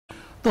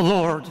The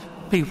Lord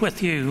be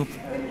with you.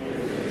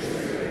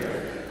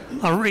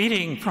 A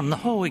reading from the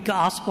Holy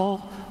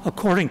Gospel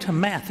according to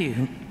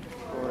Matthew.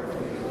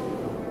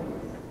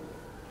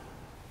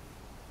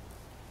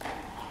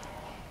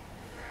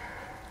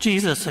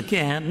 Jesus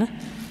again,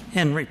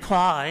 in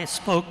reply,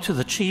 spoke to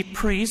the chief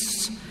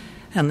priests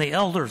and the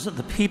elders of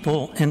the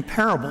people in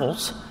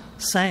parables,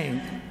 saying,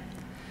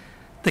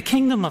 "The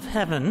kingdom of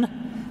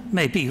heaven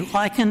may be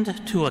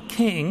likened to a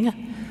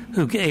king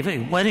who gave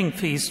a wedding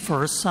feast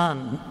for his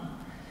son.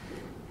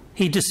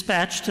 He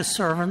dispatched his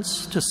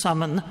servants to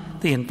summon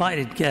the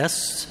invited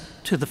guests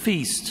to the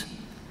feast,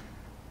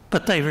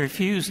 but they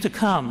refused to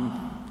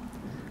come.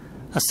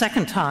 A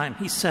second time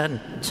he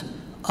sent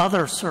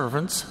other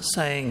servants,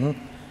 saying,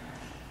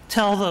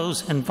 'Tell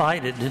those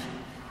invited,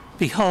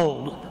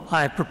 behold,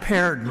 I have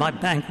prepared my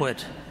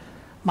banquet.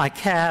 My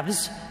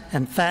calves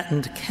and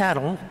fattened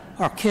cattle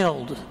are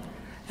killed,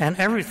 and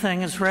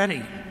everything is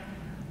ready.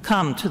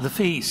 Come to the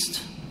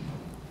feast.'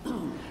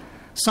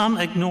 Some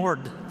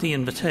ignored the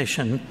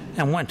invitation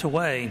and went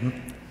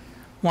away,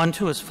 one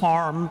to his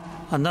farm,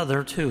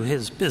 another to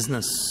his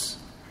business.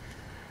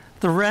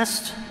 The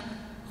rest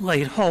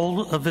laid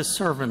hold of his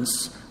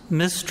servants,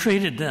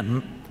 mistreated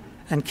them,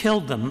 and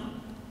killed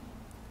them.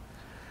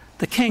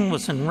 The king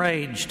was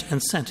enraged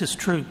and sent his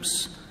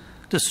troops,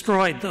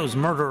 destroyed those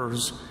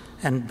murderers,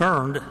 and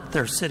burned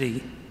their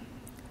city.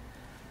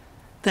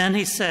 Then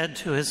he said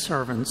to his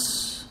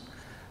servants,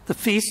 'The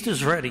feast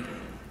is ready,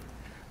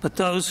 but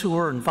those who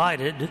were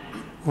invited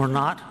were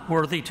not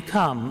worthy to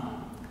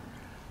come.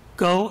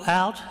 Go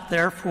out,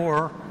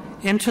 therefore,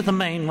 into the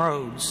main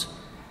roads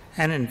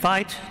and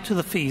invite to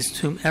the feast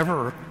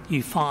whomever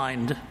you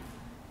find.'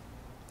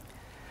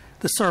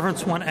 The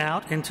servants went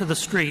out into the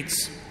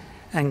streets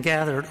and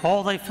gathered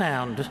all they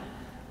found,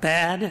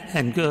 bad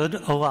and good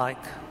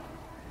alike,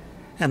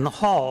 and the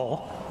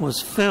hall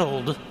was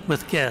filled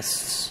with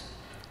guests."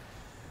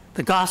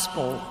 The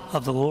Gospel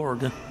of the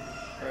Lord.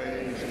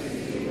 Praise to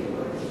you,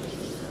 Lord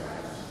Jesus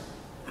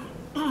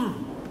Christ.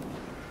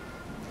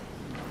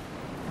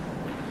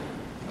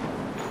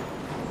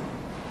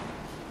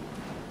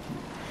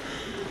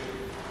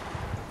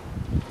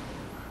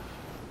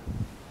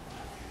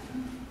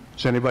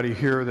 Is anybody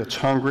here that's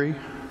hungry?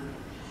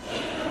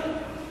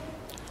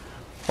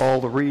 All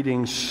the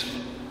readings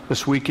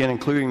this weekend,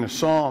 including the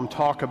psalm,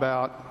 talk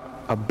about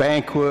a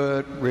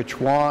banquet, rich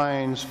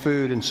wines,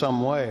 food in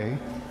some way.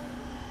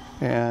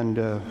 And,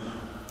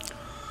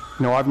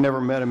 I've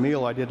never met a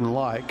meal I didn't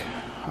like,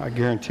 I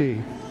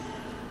guarantee.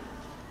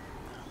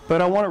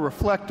 But I want to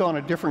reflect on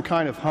a different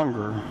kind of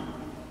hunger.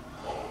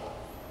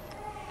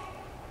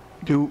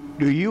 Do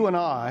you and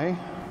I,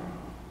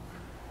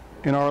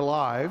 in our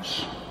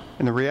lives,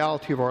 in the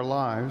reality of our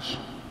lives,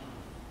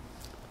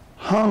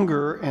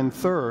 hunger and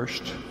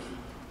thirst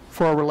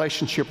for a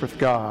relationship with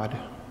God?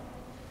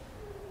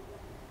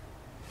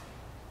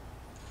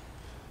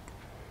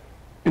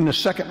 In the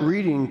second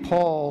reading,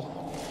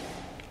 Paul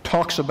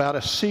talks about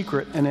a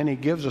secret, and then he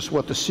gives us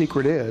what the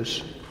secret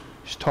is.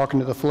 He's talking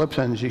to the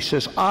Philippians. He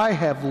says, "I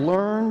have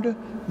learned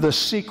the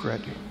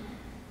secret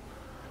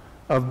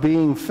of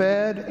being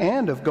fed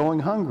and of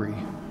going hungry,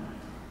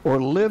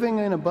 or living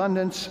in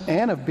abundance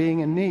and of being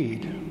in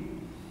need."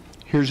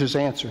 Here's his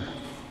answer.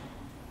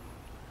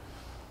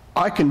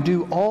 "I can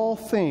do all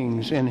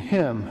things in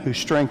him who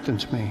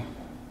strengthens me."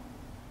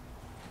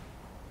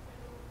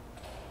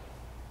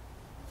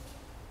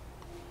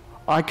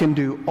 I can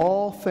do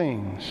all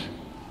things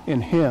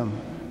in him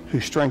who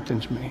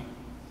strengthens me.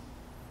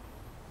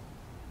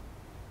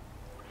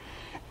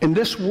 In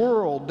this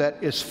world that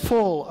is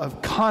full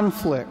of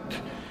conflict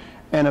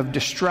and of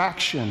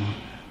distraction,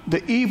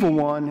 the evil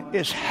one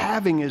is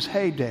having his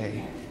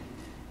heyday.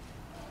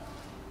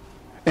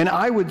 And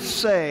I would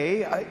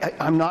say,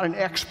 I'm not an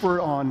expert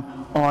on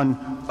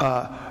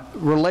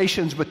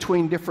relations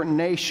between different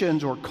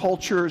nations or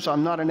cultures.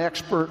 I'm not an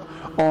expert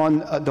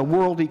on the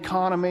world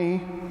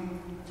economy.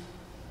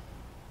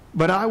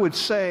 But I would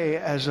say,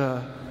 as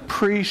a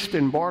priest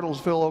in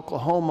Bartlesville,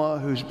 Oklahoma,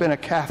 who's been a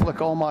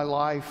Catholic all my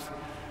life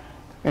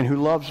and who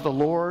loves the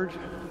Lord,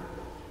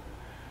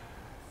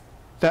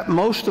 that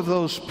most of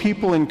those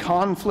people in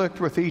conflict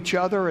with each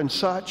other and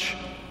such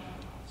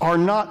are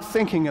not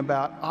thinking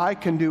about, I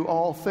can do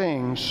all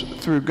things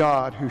through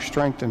God who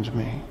strengthens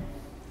me.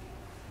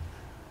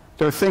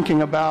 They're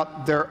thinking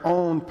about their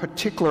own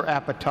particular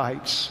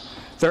appetites,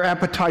 their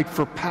appetite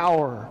for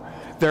power,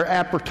 their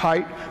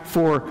appetite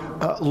for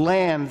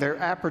land,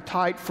 their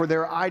appetite for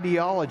their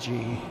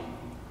ideology.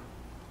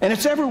 And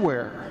it's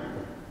everywhere.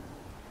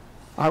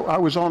 I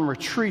was on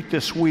retreat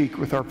this week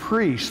with our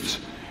priests,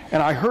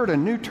 and I heard a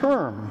new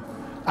term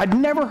I'd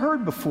never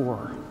heard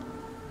before.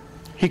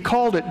 He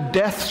called it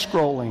death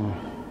scrolling.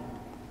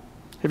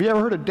 Have you ever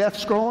heard of death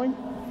scrolling?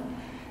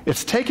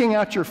 It's taking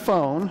out your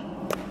phone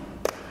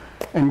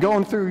and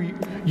going through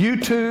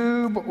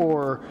YouTube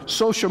or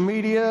social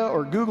media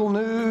or Google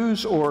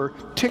News or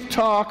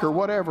TikTok or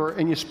whatever,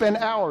 and you spend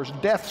hours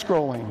death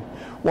scrolling.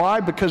 Why?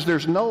 Because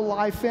there's no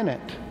life in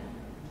it.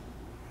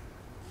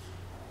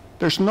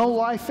 There's no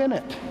life in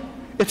it.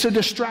 It's a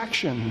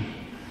distraction.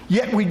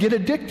 Yet we get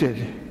addicted.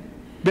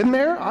 Been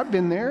there? I've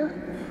been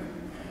there.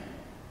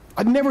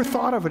 I'd never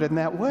thought of it in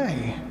that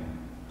way.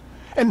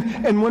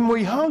 And when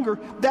we hunger,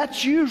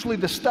 that's usually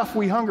the stuff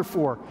we hunger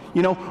for.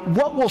 You know,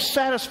 what will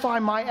satisfy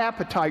my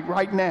appetite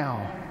right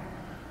now?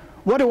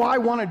 What do I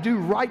want to do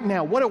right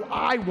now? What do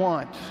I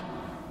want?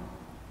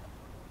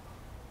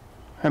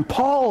 And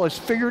Paul has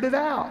figured it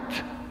out.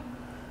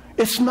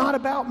 It's not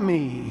about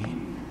me.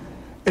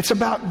 It's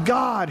about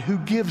God who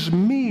gives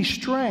me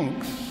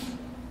strength.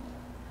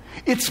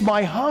 It's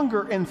my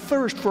hunger and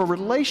thirst for a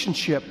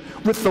relationship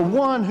with the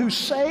one who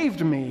saved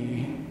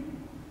me.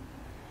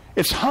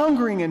 It's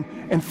hungering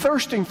and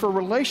thirsting for a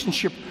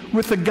relationship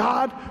with the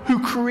God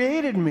who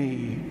created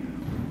me,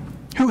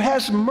 who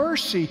has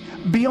mercy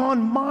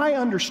beyond my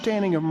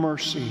understanding of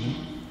mercy.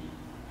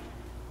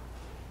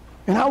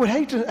 And I would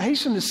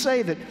hasten to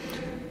say that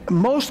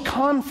most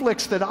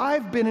conflicts that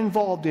I've been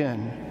involved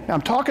in,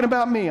 I'm talking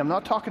about me, I'm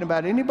not talking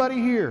about anybody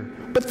here,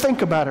 but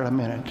think about it a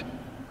minute.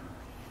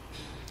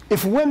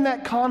 If when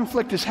that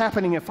conflict is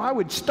happening, if I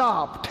would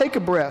stop, take a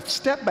breath,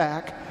 step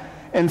back,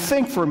 and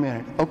think for a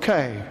minute,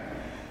 okay,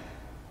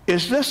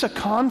 is this a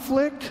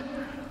conflict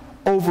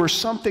over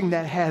something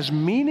that has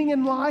meaning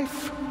in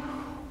life?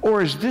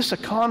 Or is this a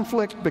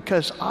conflict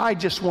because I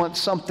just want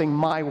something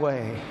my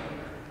way?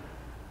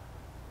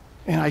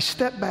 And I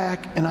step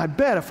back, and I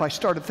bet if I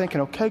started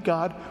thinking, okay,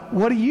 God,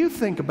 what do you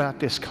think about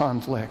this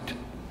conflict?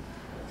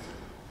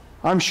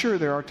 I'm sure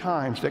there are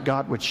times that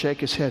God would shake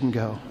his head and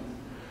go,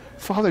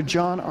 Father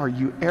John, are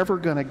you ever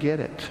going to get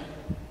it?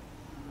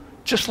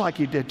 Just like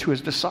he did to his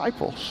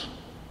disciples.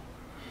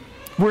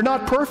 We're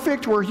not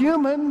perfect, we're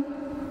human.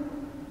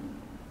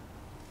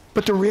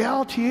 But the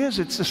reality is,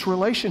 it's this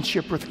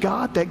relationship with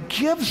God that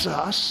gives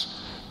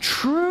us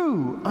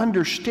true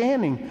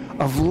understanding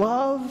of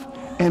love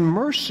and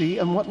mercy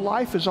and what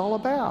life is all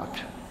about.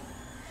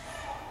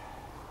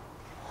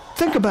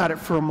 Think about it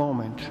for a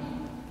moment.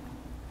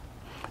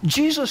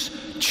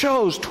 Jesus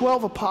chose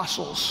 12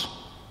 apostles.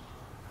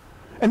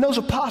 And those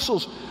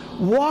apostles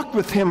walked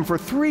with him for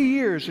 3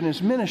 years in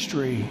his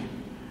ministry.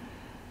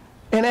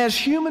 And as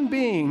human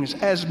beings,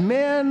 as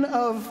men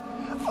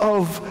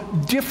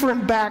of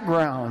different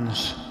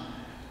backgrounds,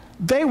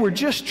 they were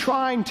just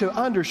trying to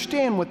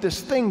understand what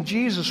this thing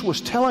Jesus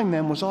was telling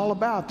them was all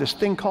about, this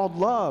thing called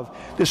love,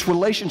 this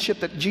relationship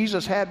that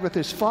Jesus had with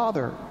his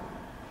Father.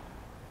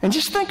 And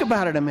just think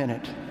about it a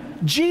minute.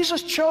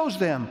 Jesus chose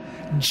them.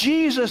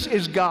 Jesus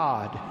is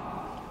God.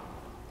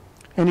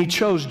 And he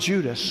chose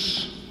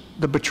Judas,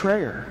 the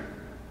betrayer.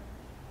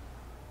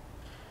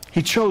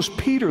 He chose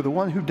Peter, the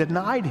one who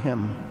denied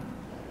him.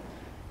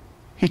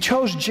 He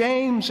chose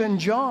James and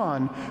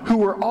John, who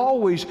were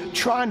always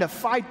trying to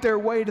fight their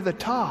way to the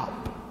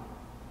top,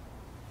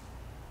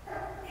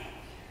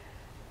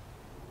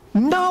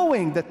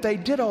 knowing that they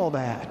did all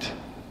that.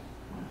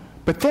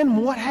 But then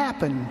what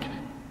happened?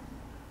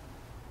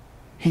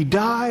 He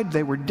died.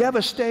 They were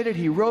devastated.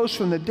 He rose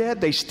from the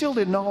dead. They still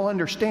didn't all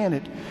understand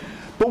it.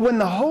 But when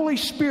the Holy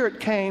Spirit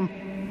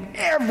came,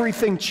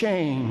 everything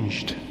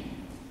changed.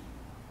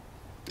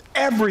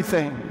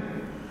 Everything.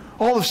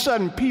 All of a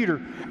sudden,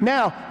 Peter,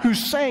 now,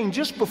 who's saying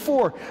just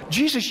before,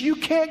 Jesus, you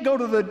can't go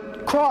to the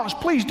cross.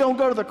 Please don't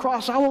go to the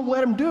cross. I won't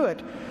let him do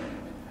it.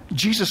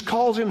 Jesus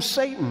calls him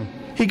Satan.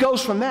 He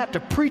goes from that to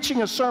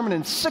preaching a sermon,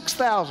 and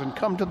 6,000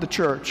 come to the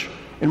church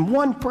in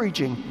one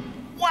preaching.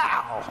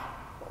 Wow!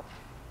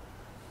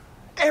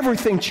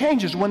 Everything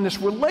changes when this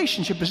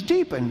relationship is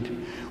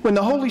deepened, when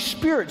the Holy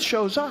Spirit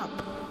shows up.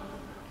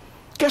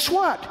 Guess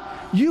what?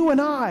 You and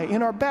I,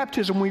 in our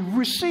baptism, we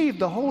received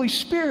the Holy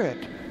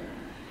Spirit.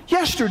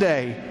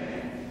 Yesterday,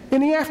 in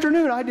the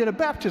afternoon, I did a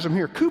baptism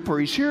here. Cooper,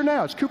 he's here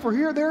now. Is Cooper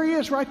here? There he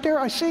is, right there.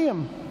 I see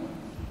him.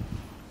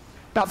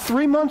 About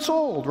 3 months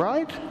old,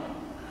 right?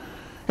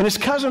 And his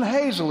cousin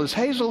Hazel. Is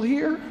Hazel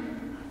here?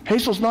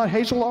 Hazel's not.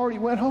 Hazel already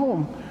went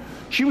home.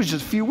 She was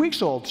just a few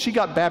weeks old. She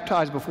got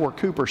baptized before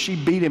Cooper. She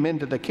beat him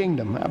into the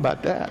kingdom. How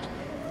about that?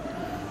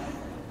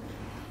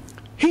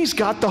 He's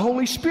got the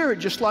Holy Spirit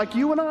just like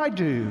you and I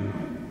do.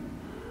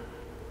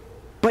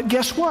 But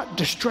guess what?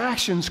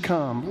 Distractions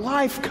come.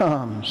 Life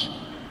comes.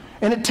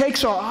 And it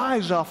takes our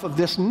eyes off of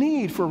this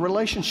need for a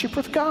relationship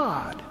with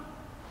God.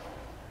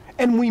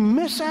 And we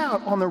miss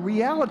out on the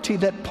reality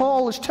that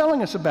Paul is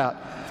telling us about.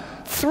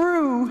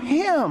 Through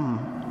him,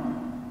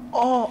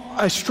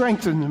 I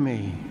strengthened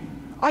me.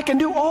 I can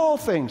do all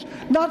things.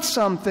 Not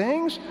some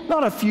things,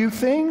 not a few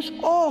things,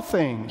 all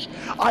things.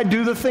 I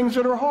do the things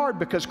that are hard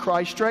because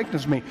Christ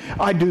strengthens me.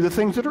 I do the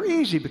things that are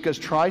easy because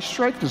Christ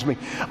strengthens me.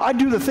 I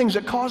do the things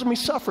that cause me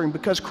suffering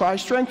because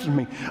Christ strengthens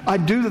me. I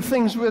do the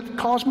things that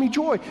cause me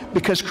joy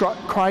because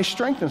Christ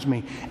strengthens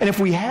me. And if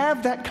we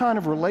have that kind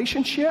of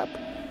relationship,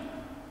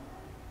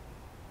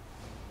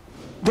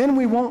 then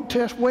we won't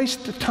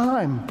waste the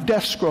time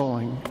death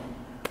scrolling.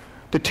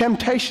 The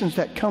temptations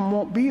that come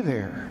won't be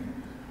there.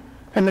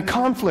 And the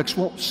conflicts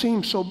won't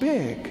seem so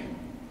big.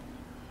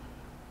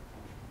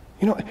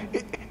 You know,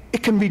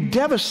 It can be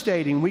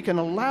devastating. We can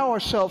allow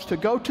ourselves to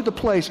go to the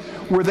place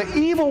where the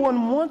evil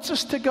one wants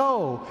us to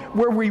go,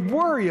 where we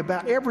worry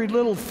about every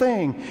little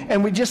thing,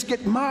 and we just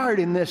get mired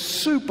in this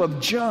soup of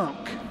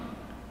junk.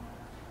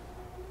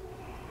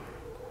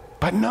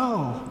 But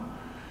no,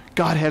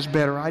 God has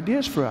better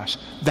ideas for us.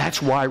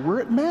 That's why we're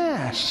at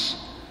Mass.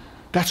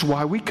 That's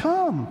why we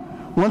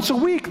come. Once a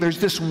week, there's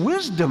this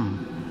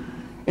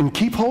wisdom. And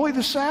keep holy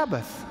the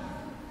Sabbath.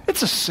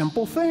 It's a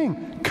simple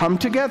thing. Come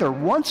together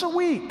once a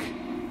week.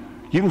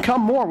 You can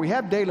come more. We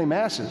have daily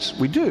Masses.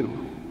 We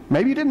do.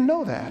 Maybe you didn't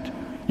know that.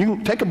 You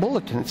can take a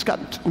bulletin. It's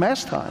got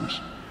Mass times.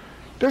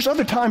 There's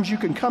other times you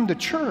can come to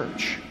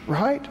church,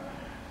 right?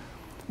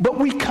 But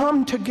we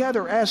come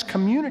together as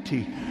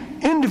community.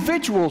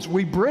 Individuals,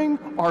 we bring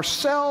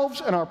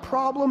ourselves and our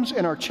problems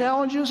and our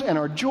challenges and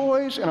our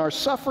joys and our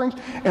sufferings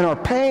and our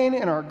pain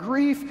and our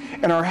grief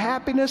and our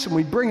happiness, and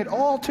we bring it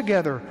all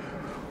together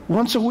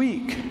once a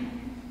week.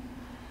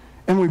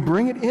 And we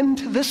bring it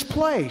into this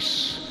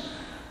place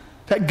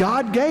that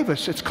God gave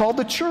us. It's called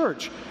the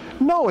church.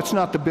 No, it's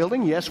not the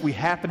building. Yes, we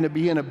happen to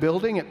be in a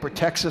building. It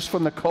protects us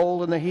from the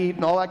cold and the heat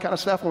and all that kind of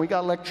stuff, and we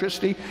got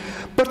electricity.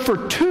 But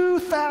for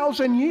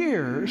 2,000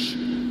 years,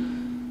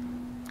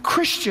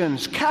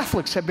 Christians,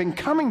 Catholics have been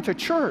coming to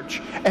church.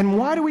 And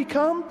why do we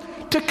come?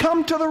 To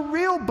come to the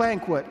real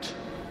banquet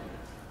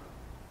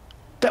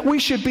that we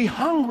should be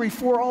hungry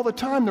for all the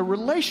time, the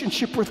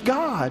relationship with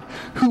God,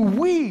 who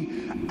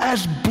we,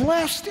 as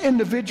blessed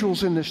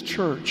individuals in this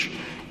church,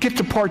 get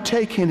to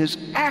partake in His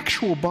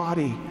actual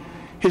body,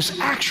 His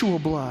actual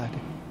blood.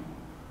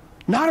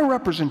 Not a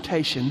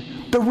representation,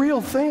 the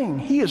real thing.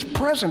 He is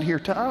present here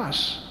to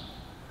us.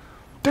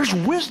 There's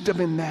wisdom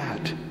in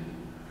that.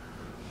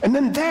 And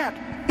then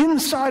that,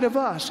 inside of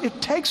us,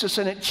 it takes us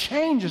and it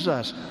changes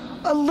us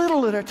a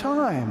little at a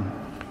time.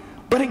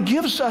 But it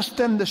gives us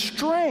then the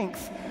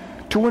strength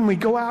to when we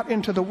go out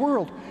into the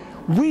world,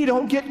 we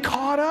don't get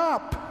caught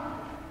up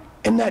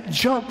in that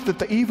junk that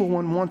the evil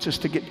one wants us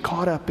to get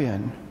caught up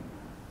in.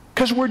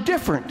 Because we're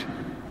different.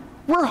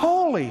 We're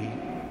holy.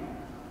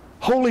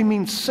 Holy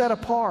means set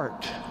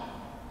apart.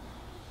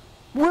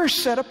 We're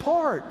set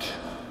apart.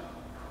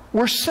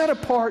 We're set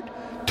apart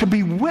to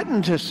be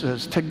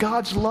witnesses to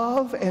God's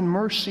love and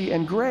mercy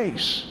and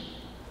grace.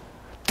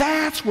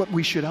 That's what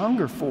we should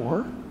hunger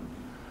for.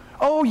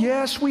 Oh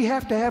yes, we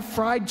have to have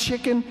fried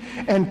chicken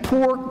and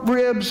pork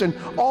ribs and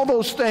all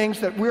those things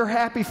that we're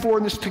happy for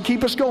this to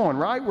keep us going,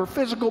 right? We're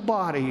physical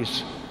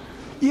bodies.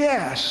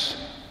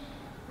 Yes.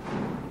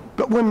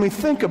 But when we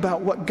think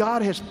about what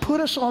God has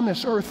put us on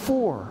this earth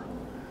for,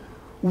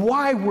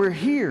 why we're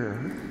here,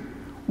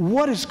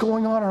 what is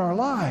going on in our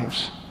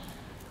lives,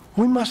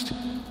 we must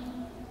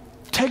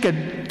take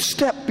a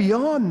step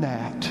beyond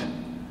that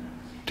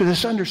to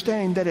this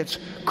understanding that it's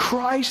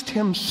Christ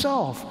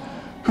Himself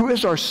who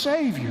is our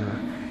Savior,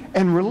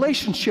 and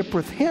relationship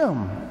with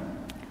Him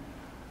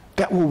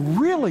that will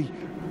really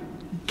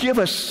give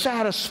us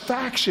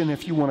satisfaction,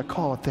 if you want to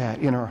call it that,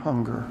 in our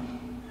hunger.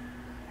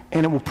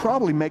 And it will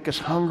probably make us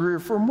hungrier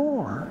for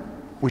more,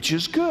 which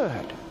is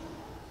good.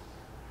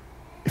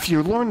 If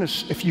you learn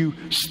this, if you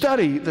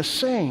study the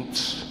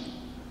saints,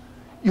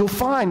 you'll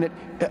find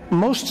that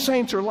most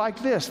saints are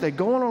like this. They're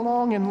going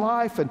along in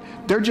life and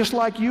they're just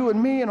like you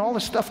and me and all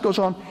this stuff goes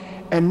on.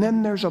 And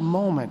then there's a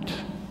moment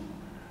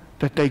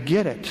that they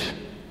get it.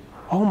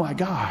 Oh my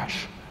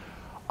gosh,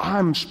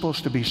 I'm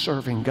supposed to be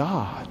serving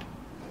God.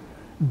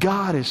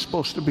 God is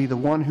supposed to be the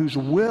one whose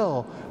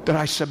will that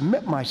I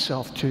submit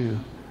myself to.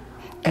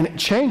 And it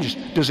changes.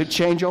 Does it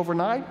change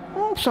overnight?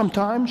 Well,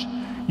 sometimes.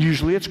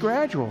 Usually it's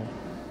gradual.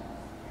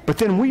 But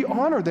then we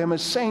honor them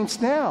as saints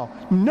now,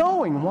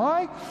 knowing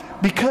why?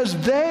 Because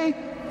they,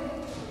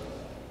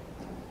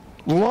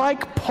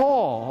 like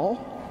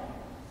Paul,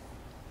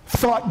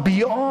 thought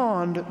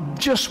beyond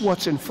just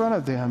what's in front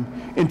of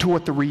them into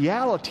what the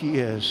reality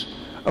is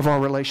of our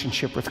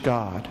relationship with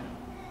God.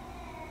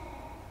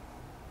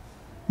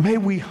 May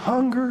we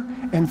hunger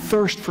and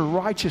thirst for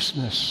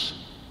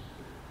righteousness.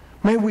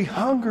 May we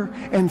hunger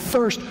and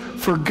thirst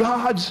for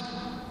God's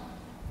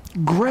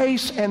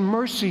grace and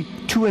mercy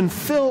to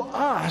infill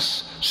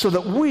us so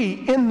that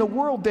we in the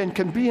world then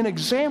can be an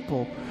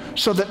example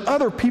so that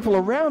other people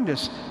around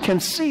us can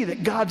see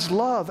that God's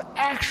love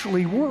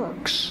actually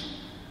works.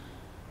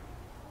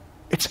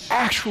 It's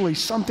actually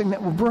something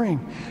that will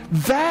bring.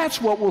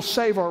 That's what will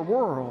save our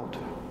world.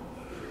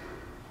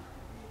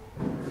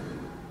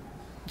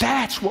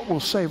 That's what will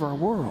save our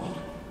world.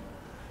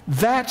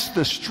 That's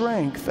the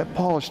strength that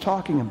Paul is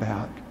talking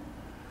about.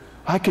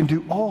 I can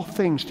do all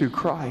things through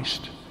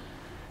Christ.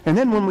 And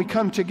then when we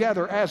come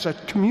together as a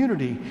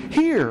community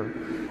here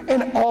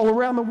and all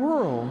around the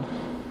world,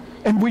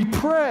 and we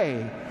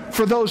pray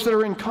for those that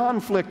are in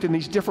conflict in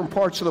these different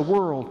parts of the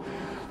world,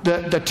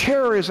 the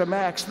terrorism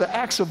acts, the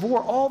acts of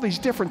war, all these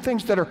different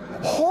things that are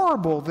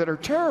horrible, that are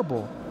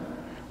terrible.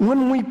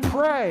 When we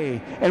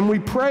pray, and we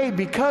pray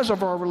because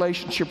of our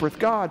relationship with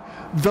God,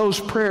 those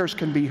prayers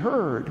can be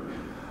heard.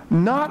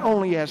 Not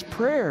only as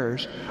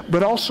prayers,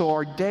 but also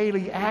our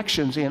daily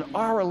actions in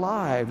our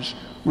lives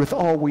with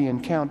all we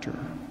encounter.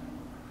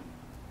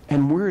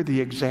 And we're the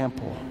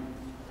example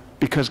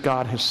because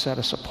God has set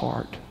us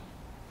apart.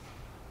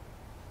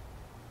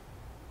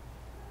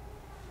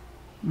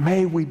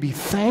 May we be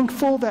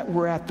thankful that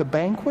we're at the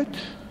banquet.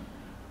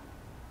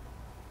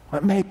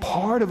 But may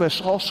part of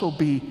us also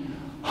be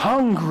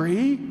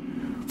hungry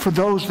for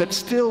those that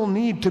still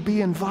need to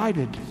be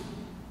invited.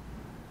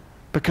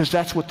 Because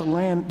that's what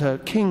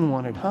the king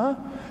wanted, huh?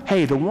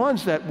 Hey, the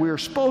ones that we're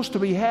supposed to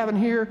be having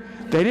here,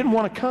 they didn't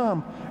want to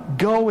come.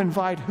 Go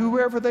invite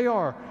whoever they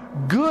are,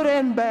 good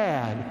and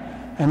bad,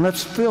 and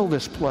let's fill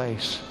this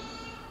place.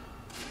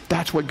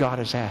 That's what God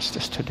has asked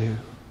us to do.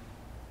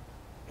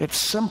 It's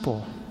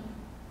simple,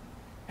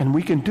 and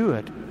we can do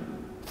it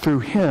through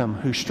Him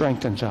who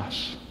strengthens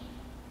us.